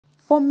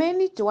For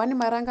many Johanne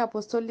Marange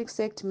Apostolic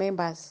Sect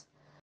members,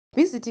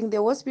 visiting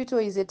the hospital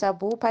is a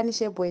taboo,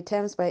 punishable at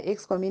times by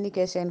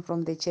excommunication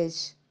from the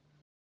church.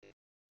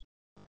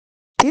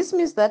 This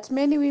means that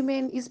many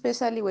women,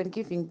 especially when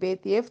giving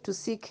birth, have to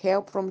seek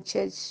help from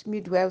church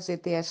midwives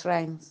at their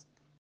shrines.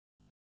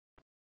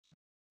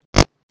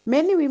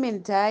 Many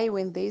women die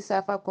when they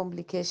suffer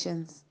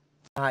complications.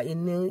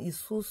 Ine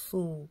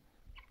isusu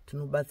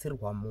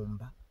tinobatsirwa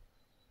mumba.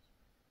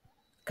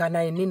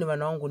 Kana inini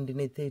vana vangu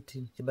ndine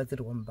 13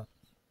 chibatsirwa mumba.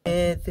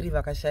 3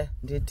 vakashaya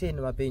ndine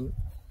 10 vapenyu.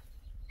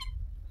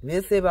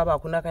 Vese baba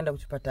hakuna kaenda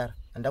kuchipatara,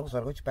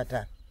 andakuzvarwa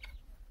kuchipatara.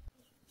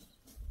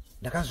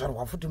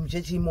 Ndakazvarwa futi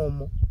muchechi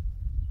imomo.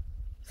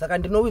 Saka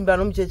ndinovimba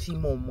nomuchechi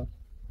imomo.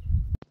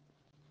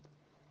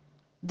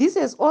 This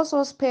has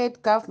also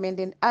spurred government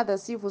and other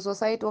civil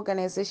society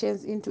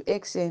organizations into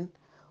action,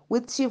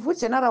 with Chivu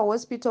General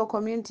Hospital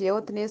Community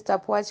Health Nurse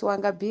Tapua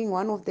Chiwanga being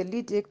one of the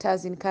lead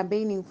actors in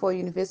campaigning for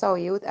universal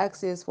health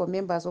access for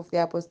members of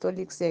the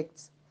apostolic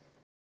sects.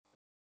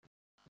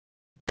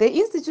 The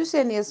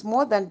institution has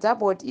more than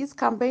doubled its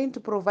campaign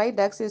to provide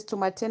access to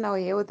maternal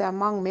health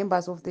among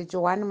members of the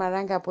Johanne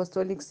Marange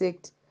Apostolic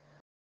Sect,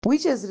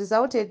 which has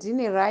resulted in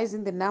a rise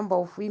in the number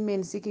of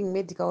women seeking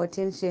medical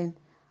attention,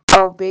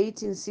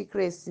 albeit in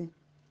secrecy.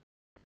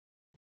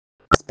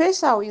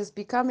 Special has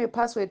become a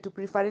password to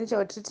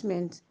preferential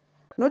treatment,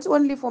 not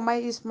only for my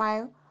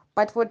Ismail,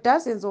 but for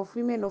dozens of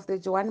women of the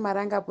Johanne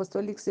Marange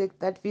Apostolic Sect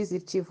that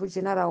visit Chivu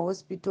General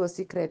Hospital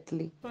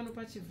secretly.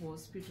 Panopa Chivu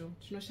Hospital,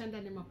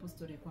 tinoshanda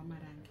nemapostori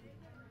ekwaMarange.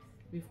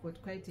 We've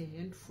got quite a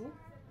handful,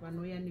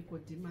 vanouya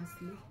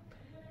Nicodemusly,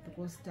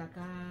 because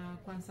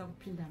takakwanisa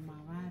kupinda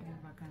mavari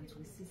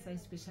vakanzwisisa,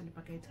 especially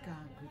pakaitika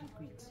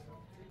gwirikwiti.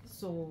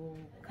 So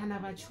kana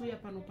vachiuya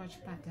panopa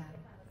chipatara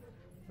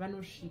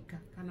vanosvika,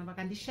 kana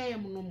vakandishaya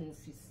muno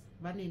muoffice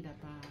vanoenda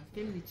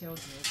paFamily Child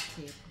Health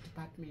Care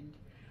Department.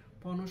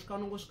 Paunosvika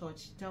unongosvika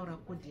uchitaura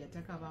kodi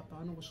yatakavapa,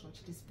 vanongosvika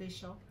uchiti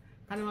special.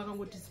 Kana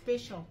vakangoti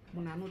special,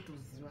 munhu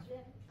anotoziva.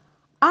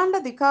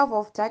 Under the cover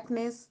of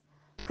darkness,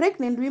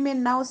 pregnant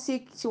women now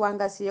seek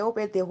Chiwanga's help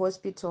at the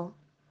hospital.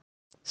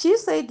 She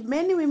said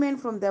many women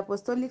from the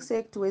apostolic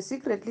sect were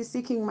secretly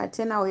seeking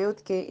maternal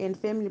health care and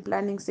family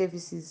planning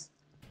services.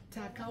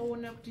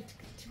 Takaona kuti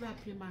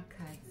tivape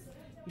makadzi,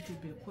 it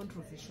would be a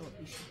controversial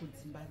issue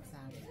kudzimba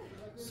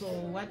dzavo. So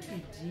what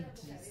we did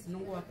is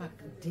tinongovapa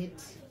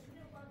date,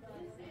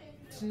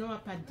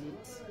 tinovapa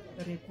date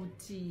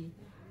rekuti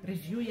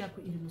review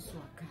yako iri musi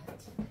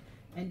wakati.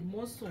 And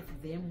most of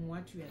them,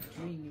 what we are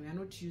doing, we are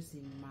not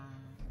using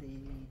the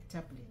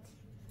tablets.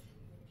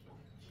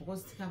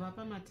 Because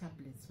tikavapa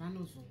matablets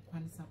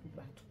vanozokwanisa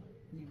kubatwa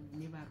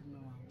nevarume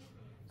vavo.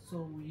 So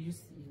we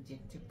use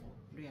injectable,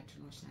 ndo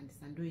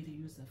yatinoshandisa, ndo iri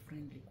user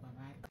friendly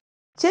kwavari.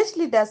 Church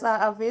leaders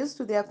are averse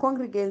to their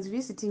congregants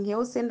visiting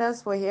health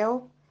centers for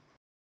help,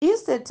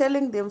 instead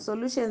telling them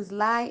solutions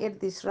lie at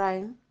the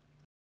shrine.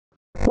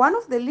 One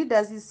of the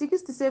leaders is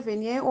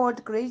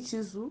 67-year-old Grey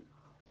Chizu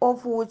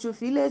of Uchu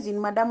village in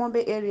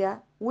Madamombe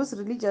area, whose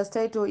religious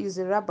title is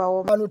a rabbi.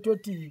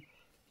 Vanototi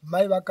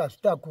mai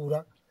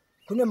vakazvitakura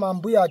kune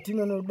mambuya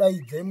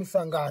atinonodaidza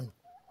musangano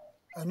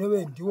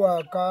anove ndiwo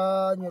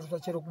akanyoresa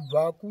chero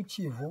kubva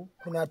kuChivu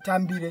kuna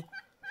Tambire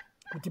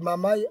kuti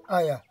mamai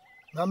aya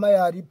mamai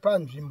ari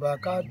panzvimbo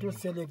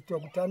akatoselektiwa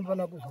kuti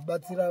anofanira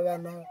kuzobatsira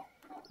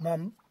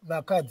vana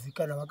vakadzi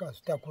kana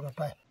vakazvitakura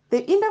paya. The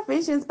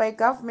interventions by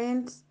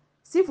government,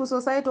 civil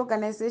society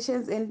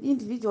organizations and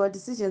individual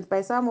decisions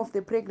by some of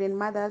the pregnant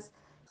mothers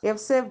have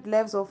saved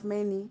lives of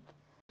many.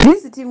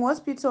 Visiting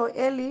hospital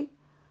early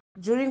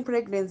during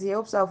pregnancy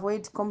helps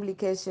avoid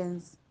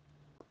complications.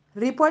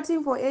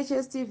 Reporting for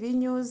HSTV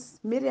News,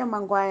 Miriam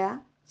Mangwaya,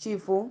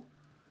 Chivu.